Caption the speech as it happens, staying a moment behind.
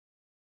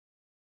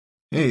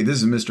Hey,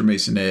 this is Mr.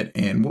 Masonette,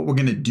 and what we're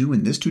going to do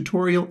in this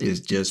tutorial is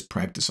just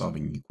practice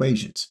solving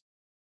equations.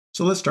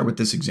 So let's start with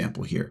this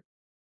example here.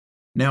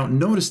 Now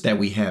notice that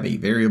we have a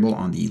variable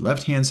on the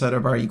left-hand side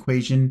of our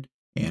equation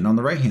and on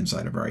the right-hand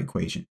side of our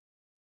equation.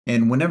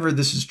 And whenever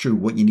this is true,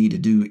 what you need to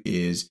do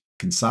is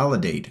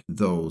consolidate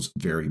those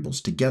variables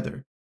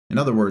together. In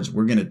other words,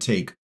 we're going to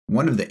take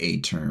one of the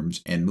a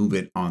terms and move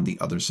it on the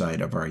other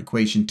side of our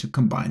equation to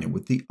combine it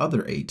with the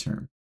other a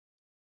term.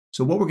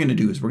 So what we're going to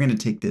do is we're going to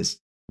take this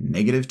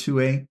negative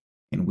 2a,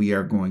 and we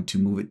are going to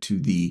move it to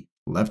the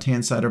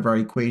left-hand side of our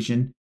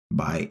equation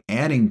by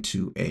adding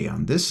 2a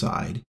on this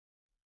side.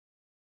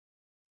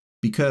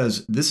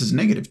 Because this is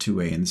negative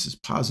 2a and this is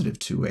positive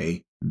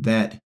 2a,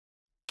 that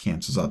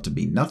cancels out to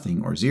be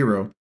nothing or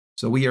 0.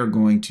 So we are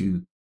going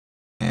to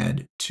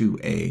add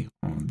 2a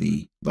on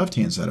the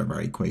left-hand side of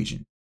our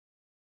equation.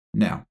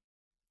 Now,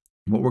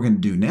 what we're going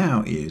to do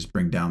now is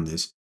bring down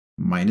this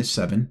minus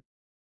 7.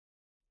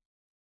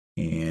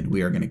 And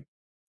we are going to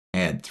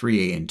add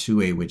 3a and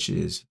 2a, which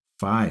is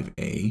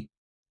 5a.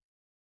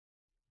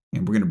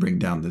 And we're going to bring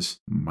down this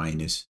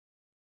minus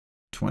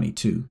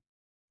 22.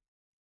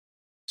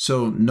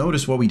 So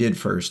notice what we did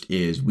first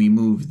is we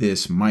moved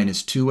this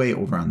minus 2a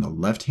over on the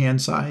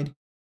left-hand side,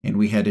 and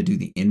we had to do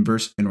the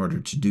inverse in order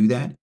to do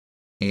that.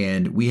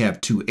 And we have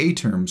two a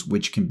terms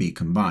which can be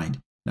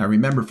combined. Now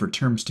remember, for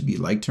terms to be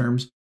like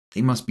terms,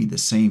 they must be the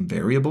same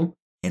variable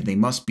and they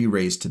must be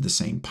raised to the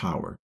same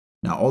power.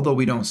 Now, although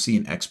we don't see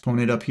an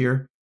exponent up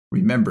here,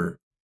 remember,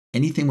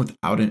 anything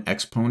without an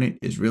exponent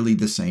is really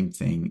the same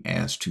thing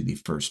as to the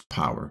first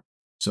power.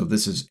 So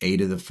this is a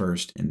to the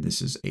first and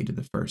this is a to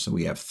the first. So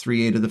we have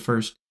 3a to the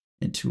first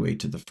and 2a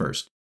to the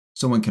first.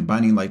 So when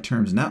combining like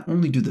terms, not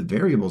only do the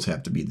variables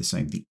have to be the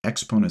same, the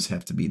exponents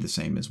have to be the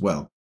same as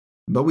well.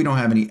 But we don't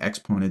have any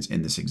exponents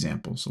in this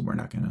example, so we're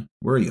not going to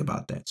worry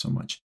about that so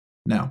much.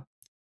 Now,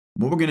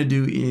 what we're going to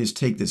do is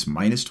take this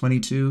minus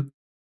 22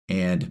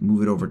 and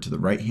move it over to the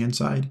right-hand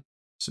side.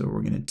 So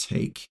we're going to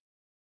take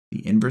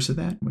the inverse of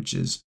that, which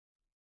is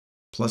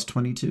plus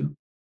 22,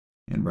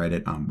 and write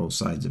it on both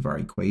sides of our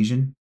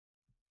equation.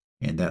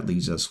 And that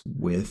leaves us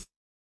with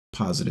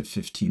positive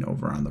 15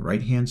 over on the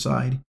right-hand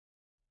side.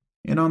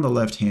 And on the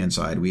left-hand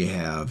side, we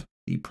have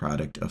the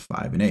product of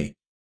 5 and a.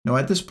 Now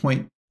at this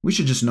point, we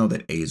should just know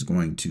that a is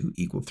going to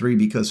equal 3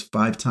 because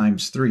 5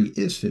 times 3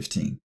 is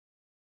 15.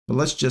 But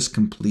let's just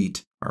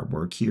complete our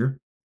work here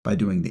by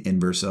doing the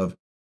inverse of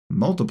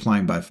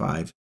multiplying by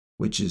 5,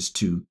 which is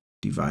to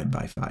divide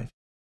by 5.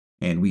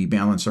 And we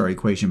balance our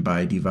equation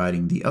by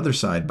dividing the other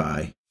side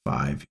by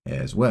 5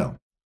 as well.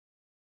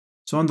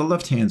 So on the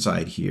left-hand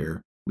side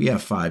here, we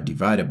have 5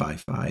 divided by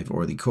 5,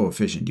 or the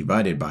coefficient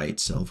divided by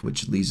itself,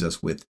 which leaves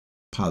us with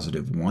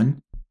positive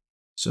 1.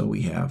 So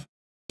we have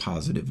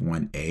positive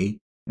 1a.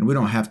 And we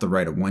don't have to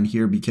write a 1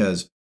 here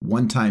because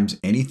 1 times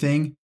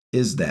anything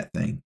is that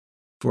thing.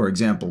 For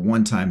example,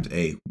 1 times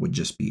a would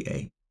just be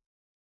a.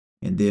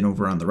 And then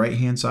over on the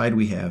right-hand side,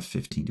 we have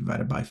 15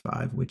 divided by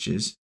 5, which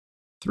is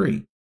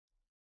 3.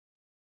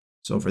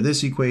 So for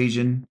this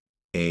equation,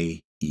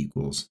 a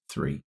equals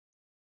 3.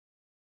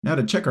 Now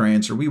to check our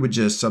answer, we would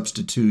just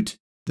substitute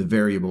the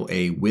variable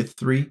a with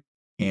 3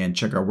 and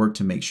check our work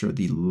to make sure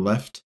the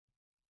left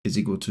is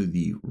equal to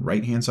the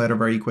right-hand side of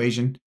our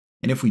equation.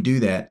 And if we do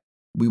that,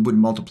 we would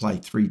multiply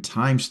 3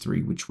 times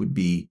 3, which would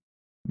be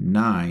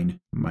 9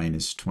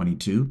 minus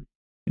 22.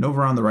 And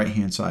over on the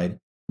right-hand side,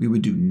 we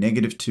would do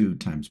negative 2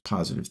 times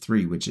positive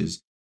 3, which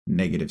is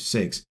negative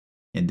 6.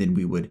 And then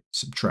we would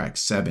subtract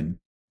 7.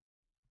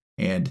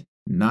 And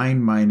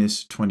 9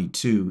 minus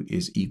 22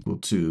 is equal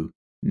to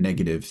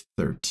negative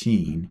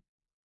 13.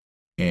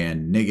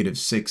 And negative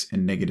 6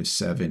 and negative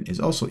 7 is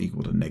also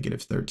equal to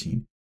negative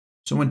 13.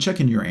 So when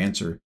checking your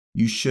answer,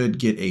 you should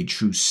get a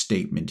true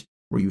statement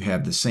where you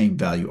have the same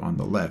value on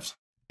the left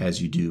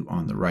as you do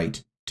on the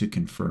right to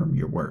confirm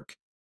your work.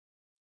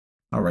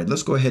 All right,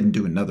 let's go ahead and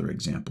do another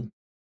example.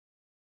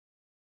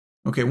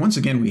 Okay, once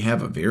again, we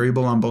have a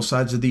variable on both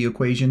sides of the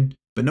equation,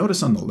 but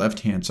notice on the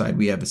left-hand side,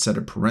 we have a set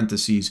of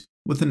parentheses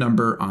with a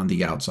number on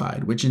the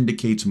outside, which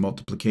indicates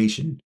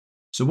multiplication.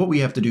 So what we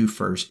have to do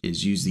first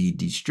is use the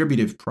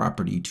distributive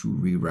property to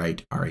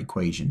rewrite our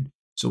equation.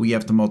 So we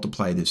have to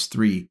multiply this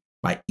 3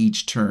 by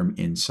each term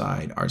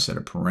inside our set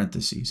of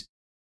parentheses.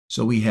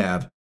 So we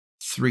have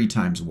 3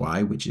 times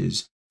y, which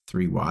is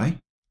 3y.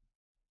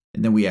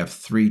 And then we have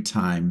 3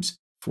 times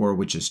 4,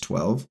 which is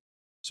 12.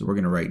 So we're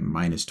going to write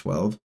minus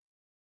 12.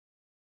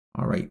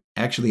 All right.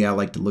 Actually, I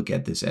like to look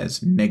at this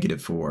as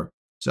negative 4.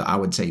 So I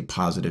would say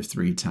positive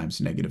 3 times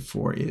negative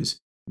 4 is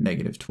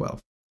negative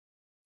 12.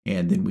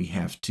 And then we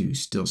have to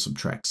still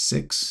subtract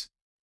 6.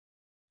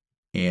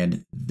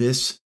 And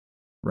this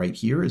right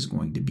here is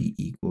going to be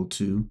equal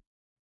to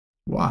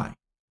y.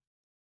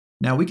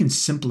 Now we can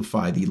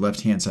simplify the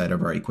left-hand side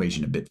of our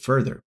equation a bit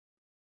further.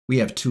 We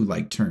have 2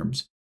 like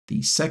terms.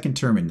 The second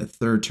term and the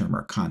third term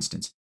are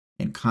constants,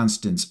 and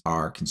constants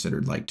are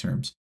considered like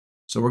terms.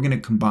 So we're going to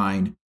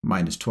combine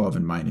minus 12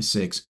 and minus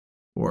 6,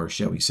 or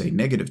shall we say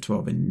negative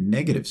 12 and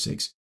negative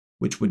 6,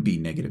 which would be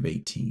negative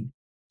 18.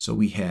 So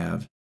we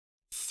have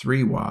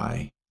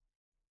 3y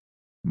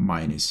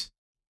minus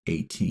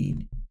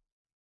 18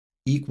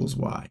 equals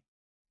y.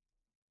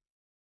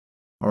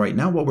 All right,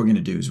 now what we're going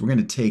to do is we're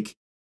going to take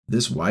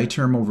this y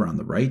term over on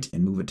the right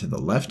and move it to the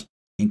left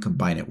and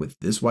combine it with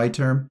this y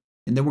term.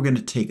 And then we're going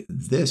to take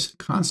this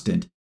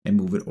constant and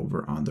move it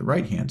over on the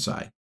right-hand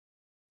side.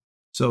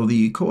 So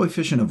the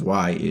coefficient of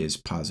y is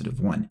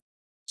positive 1.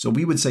 So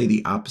we would say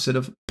the opposite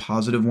of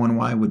positive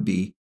 1y would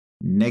be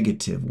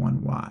negative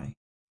 1y.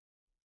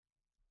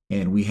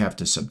 And we have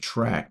to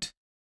subtract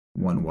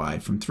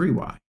 1y from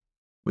 3y,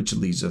 which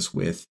leaves us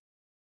with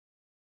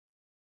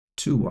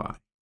 2y.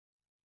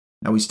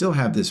 Now we still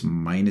have this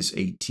minus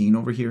 18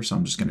 over here, so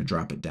I'm just going to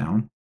drop it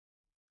down.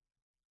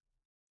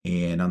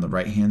 And on the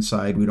right-hand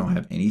side, we don't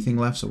have anything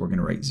left, so we're going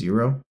to write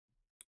 0.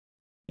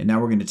 And now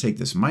we're going to take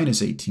this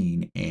minus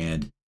 18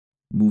 and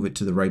move it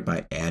to the right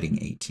by adding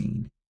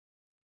 18.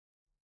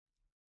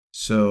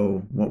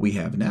 So what we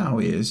have now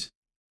is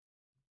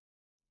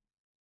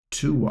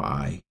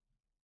 2y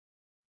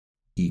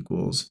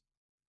equals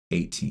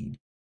 18.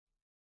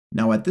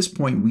 Now at this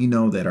point, we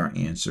know that our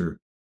answer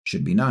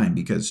should be 9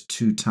 because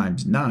 2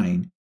 times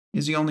 9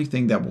 is the only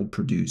thing that will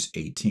produce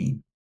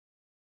 18.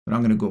 But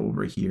I'm going to go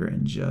over here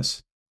and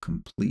just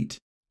complete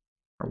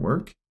our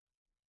work.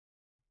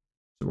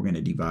 So we're going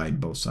to divide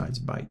both sides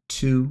by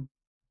 2,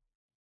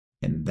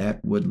 and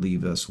that would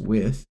leave us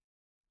with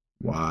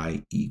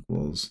y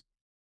equals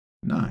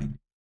 9.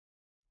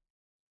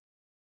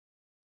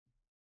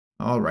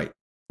 All right,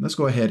 let's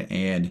go ahead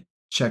and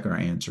check our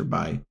answer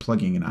by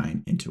plugging a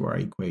 9 into our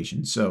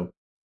equation. So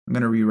I'm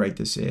going to rewrite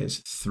this as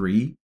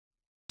 3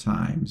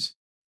 times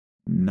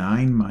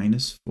 9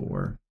 minus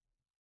 4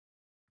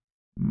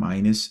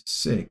 minus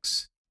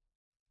 6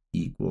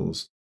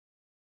 equals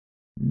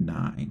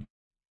 9.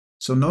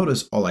 So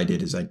notice all I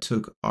did is I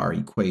took our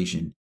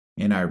equation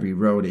and I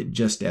rewrote it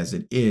just as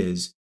it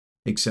is,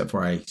 except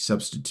for I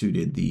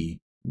substituted the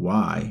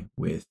y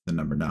with the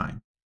number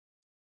 9.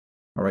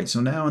 All right,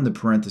 so now in the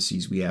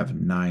parentheses, we have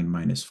 9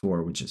 minus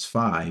 4, which is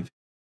 5.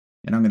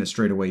 And I'm going to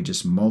straight away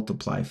just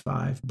multiply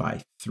 5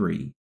 by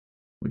 3,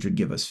 which would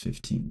give us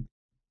 15.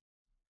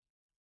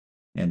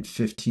 And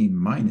 15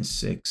 minus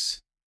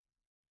 6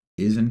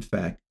 is in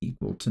fact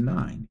equal to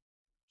 9.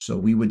 So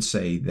we would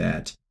say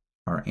that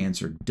our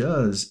answer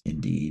does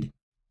indeed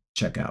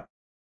check out.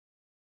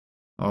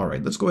 All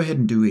right, let's go ahead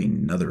and do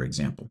another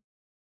example.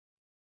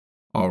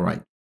 All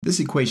right, this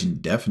equation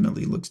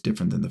definitely looks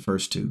different than the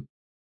first two.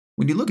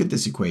 When you look at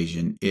this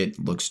equation,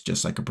 it looks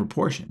just like a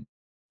proportion.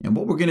 And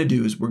what we're going to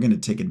do is we're going to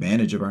take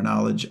advantage of our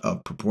knowledge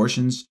of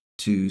proportions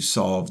to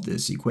solve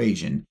this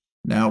equation.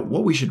 Now,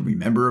 what we should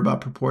remember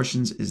about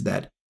proportions is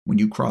that when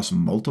you cross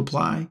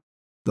multiply,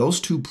 those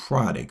two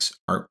products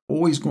are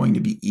always going to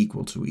be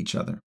equal to each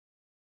other.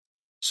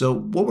 So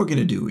what we're going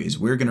to do is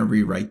we're going to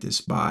rewrite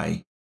this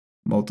by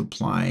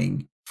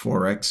multiplying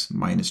 4x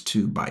minus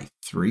 2 by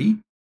 3.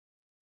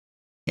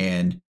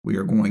 And we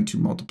are going to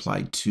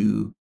multiply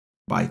 2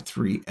 by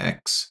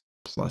 3x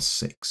plus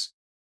 6.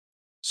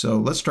 So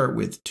let's start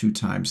with 2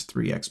 times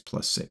 3x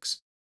plus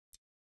 6.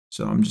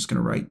 So I'm just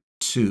going to write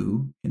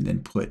 2 and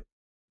then put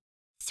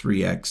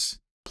 3x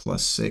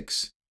plus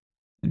 6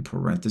 in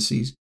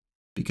parentheses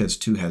because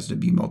 2 has to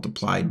be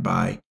multiplied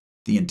by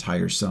the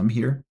entire sum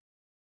here.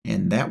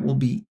 And that will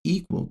be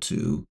equal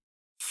to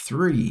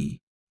 3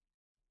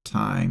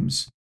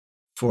 times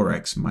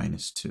 4x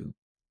minus 2.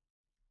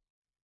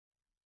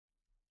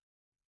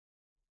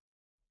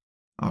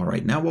 All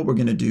right, now what we're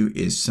going to do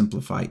is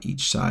simplify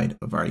each side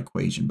of our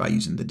equation by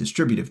using the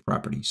distributive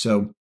property.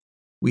 So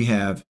we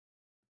have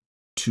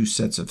 2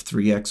 sets of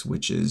 3x,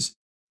 which is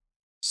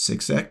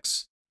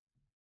 6x,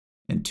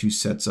 and 2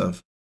 sets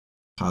of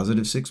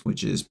positive 6,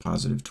 which is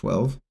positive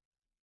 12.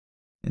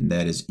 And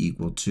that is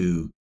equal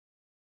to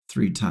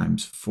 3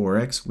 times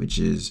 4x, which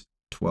is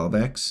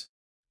 12x,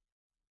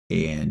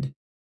 and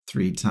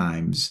 3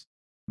 times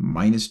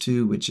minus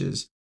 2, which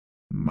is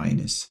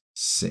minus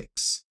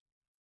 6.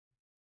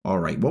 All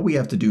right, what we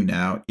have to do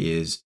now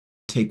is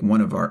take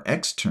one of our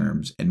x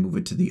terms and move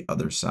it to the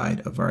other side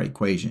of our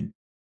equation.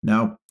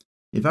 Now,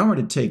 if I were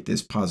to take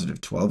this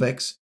positive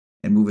 12x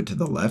and move it to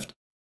the left,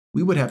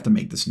 we would have to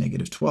make this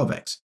negative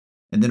 12x.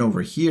 And then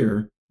over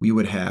here, we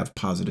would have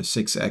positive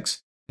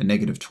 6x and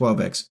negative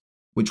 12x,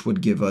 which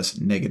would give us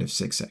negative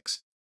 6x.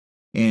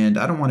 And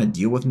I don't want to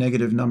deal with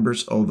negative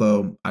numbers,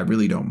 although I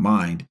really don't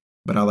mind,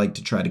 but I like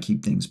to try to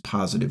keep things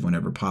positive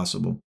whenever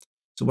possible.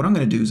 So what I'm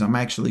going to do is I'm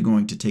actually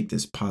going to take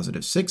this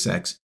positive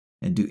 6x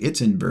and do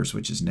its inverse,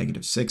 which is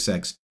negative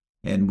 6x,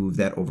 and move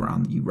that over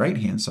on the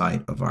right-hand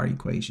side of our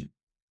equation.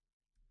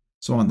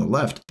 So on the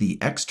left, the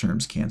x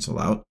terms cancel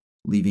out,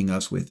 leaving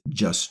us with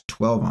just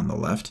 12 on the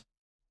left.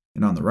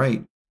 And on the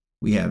right,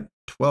 we have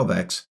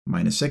 12x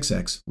minus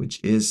 6x,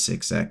 which is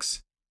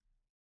 6x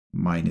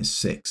minus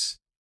 6.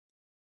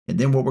 And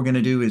then what we're going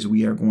to do is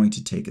we are going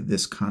to take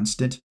this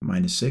constant,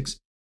 minus 6,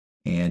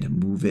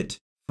 and move it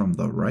from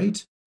the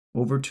right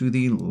over to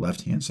the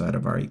left-hand side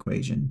of our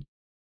equation.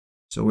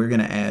 So we're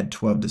going to add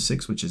 12 to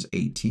 6, which is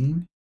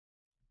 18,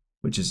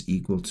 which is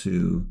equal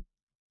to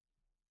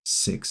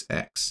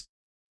 6x.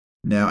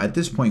 Now, at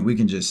this point, we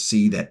can just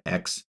see that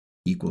x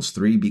equals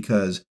 3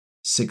 because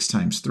 6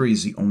 times 3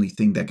 is the only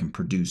thing that can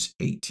produce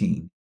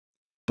 18.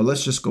 But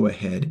let's just go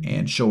ahead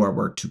and show our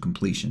work to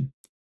completion.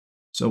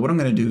 So what I'm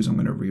going to do is I'm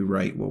going to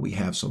rewrite what we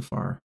have so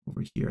far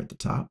over here at the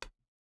top.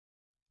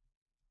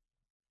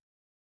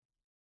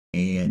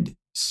 And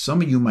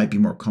some of you might be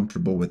more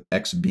comfortable with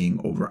x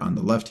being over on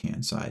the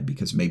left-hand side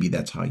because maybe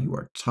that's how you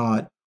are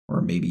taught,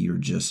 or maybe you're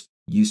just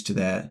used to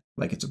that,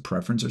 like it's a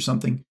preference or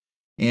something.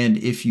 And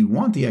if you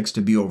want the x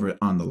to be over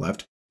on the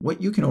left,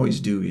 what you can always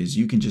do is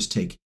you can just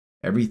take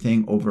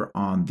everything over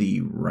on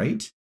the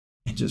right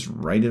and just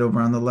write it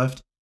over on the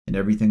left, and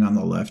everything on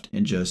the left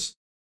and just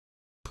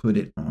put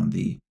it on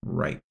the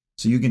right.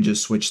 So you can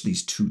just switch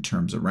these two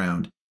terms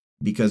around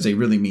because they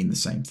really mean the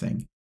same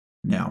thing.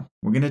 Now,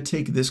 we're going to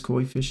take this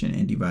coefficient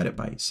and divide it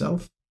by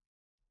itself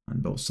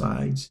on both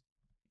sides.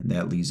 And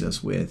that leaves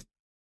us with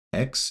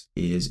x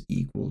is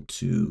equal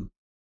to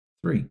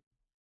 3.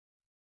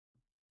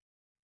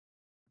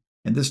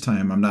 And this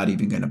time, I'm not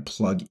even going to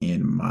plug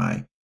in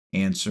my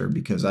answer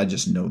because I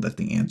just know that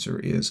the answer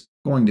is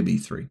going to be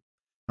 3.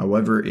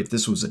 However, if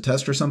this was a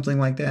test or something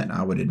like that,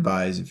 I would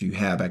advise, if you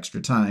have extra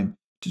time,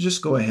 to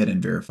just go ahead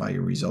and verify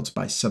your results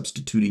by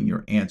substituting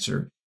your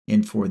answer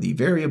in for the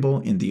variable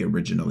in the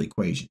original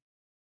equation.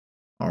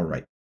 All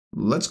right,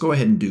 let's go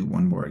ahead and do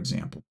one more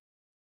example.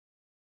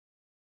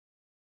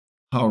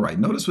 All right,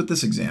 notice with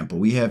this example,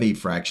 we have a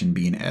fraction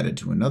being added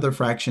to another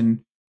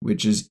fraction,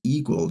 which is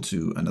equal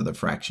to another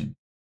fraction.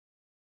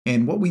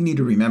 And what we need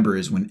to remember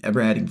is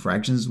whenever adding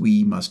fractions,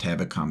 we must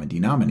have a common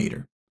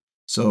denominator.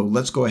 So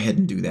let's go ahead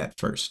and do that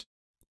first.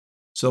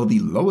 So the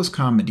lowest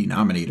common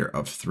denominator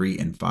of 3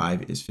 and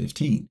 5 is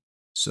 15.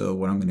 So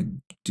what I'm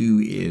going to do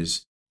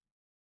is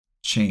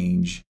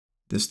change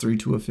this 3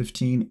 to a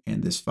 15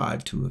 and this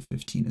 5 to a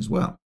 15 as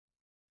well.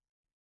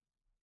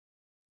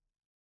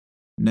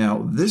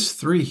 Now this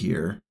 3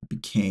 here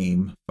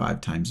became 5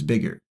 times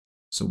bigger.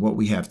 So what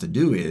we have to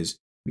do is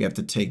we have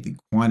to take the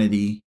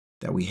quantity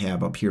that we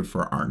have up here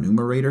for our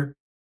numerator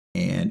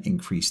and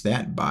increase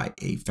that by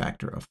a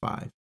factor of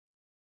 5.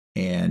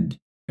 And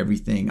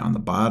everything on the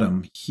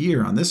bottom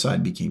here on this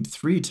side became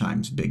 3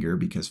 times bigger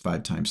because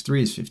 5 times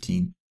 3 is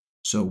 15.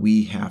 So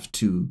we have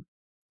to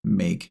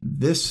make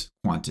this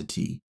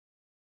quantity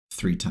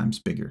 3 times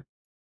bigger.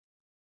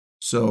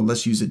 So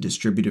let's use a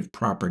distributive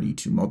property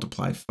to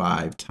multiply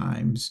 5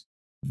 times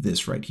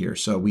this right here.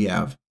 So we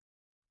have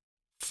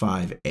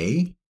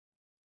 5a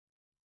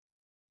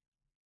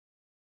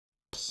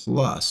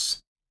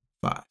plus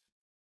 5.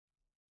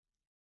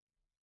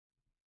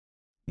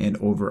 And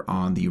over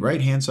on the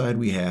right-hand side,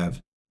 we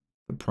have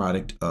the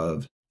product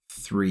of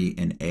 3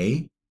 and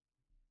a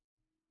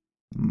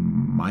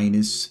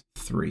minus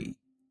 3.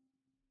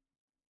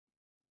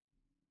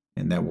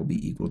 And that will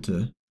be equal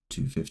to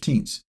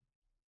 2/15.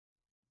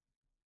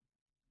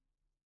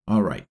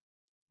 All right.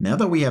 Now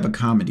that we have a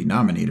common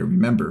denominator,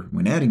 remember,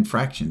 when adding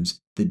fractions,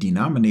 the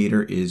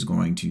denominator is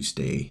going to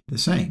stay the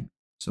same.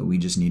 So we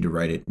just need to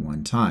write it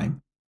one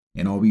time.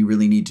 And all we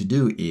really need to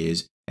do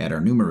is add our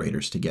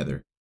numerators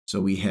together.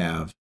 So we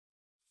have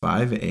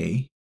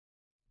 5a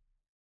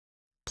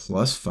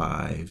plus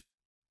 5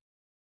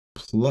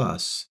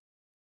 plus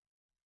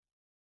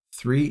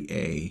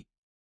 3a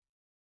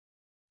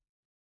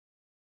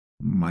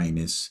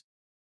minus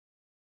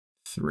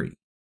 3.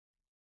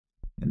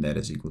 And that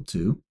is equal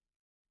to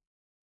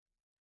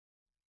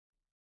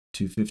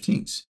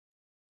 2/15.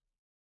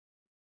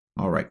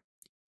 All right.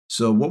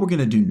 So what we're going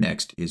to do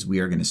next is we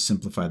are going to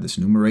simplify this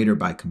numerator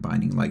by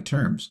combining like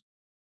terms.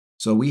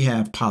 So we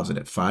have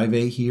positive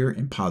 5a here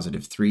and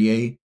positive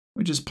 3a,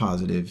 which is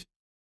positive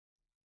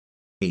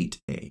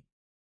 8a.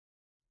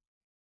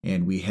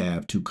 And we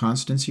have two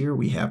constants here.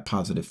 We have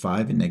positive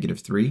 5 and negative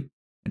 3.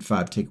 And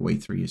 5 take away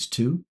 3 is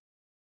 2.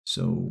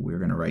 So we're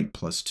going to write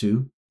plus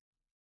 2.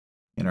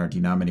 And our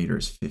denominator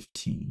is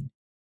 15.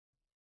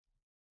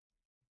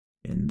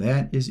 And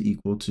that is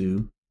equal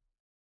to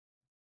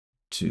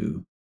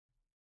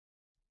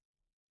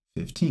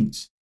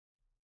 2/15.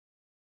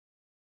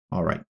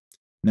 All right.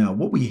 Now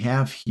what we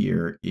have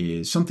here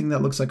is something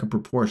that looks like a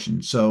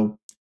proportion. So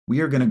we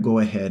are going to go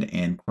ahead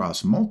and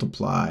cross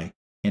multiply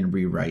and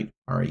rewrite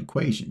our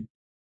equation.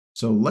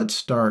 So let's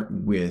start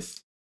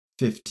with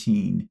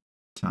 15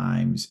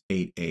 times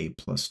 8a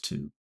plus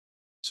 2.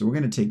 So we're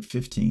going to take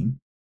 15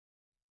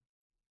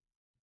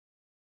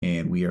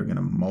 and we are going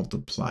to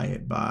multiply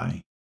it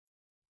by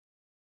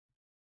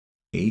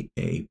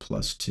 8a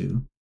plus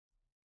 2.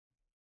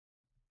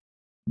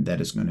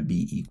 That is going to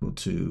be equal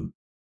to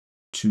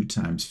 2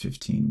 times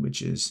 15,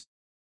 which is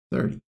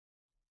 30.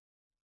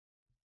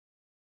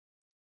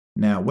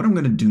 Now, what I'm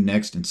going to do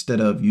next, instead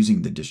of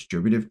using the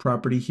distributive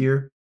property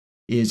here,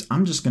 is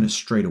I'm just going to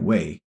straight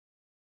away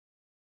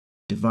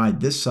divide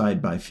this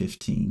side by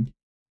 15.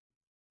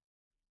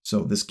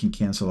 So this can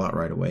cancel out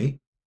right away.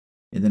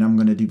 And then I'm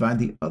going to divide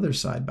the other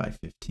side by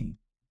 15.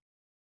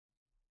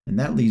 And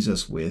that leaves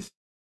us with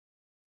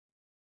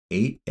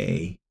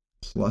 8a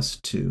plus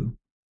 2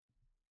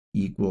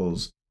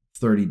 equals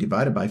 30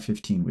 divided by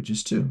 15, which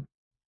is 2.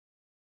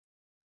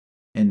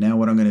 And now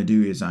what I'm going to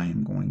do is I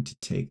am going to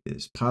take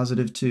this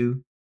positive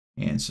 2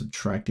 and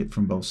subtract it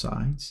from both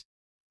sides,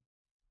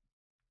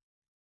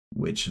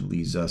 which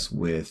leaves us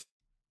with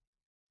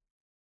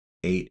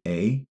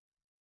 8a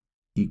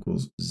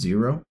equals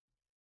 0.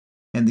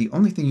 And the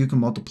only thing you can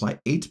multiply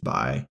 8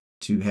 by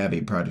to have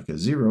a product of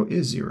 0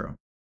 is 0.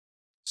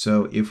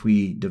 So if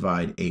we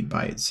divide 8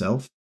 by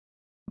itself,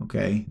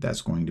 okay,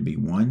 that's going to be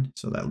 1.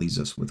 So that leaves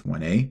us with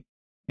 1a.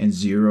 And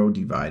 0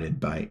 divided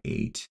by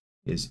 8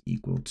 is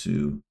equal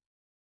to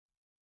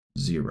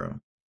 0.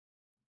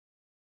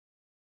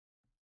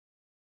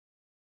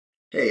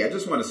 Hey, I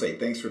just want to say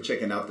thanks for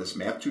checking out this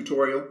math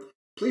tutorial.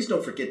 Please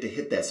don't forget to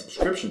hit that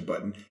subscription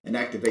button and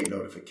activate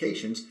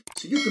notifications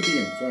so you can be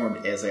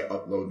informed as I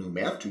upload new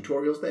math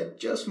tutorials that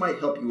just might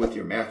help you with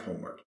your math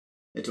homework.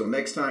 Until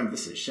next time,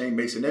 this is Shane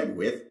Masonette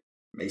with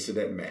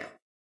Masonette Math.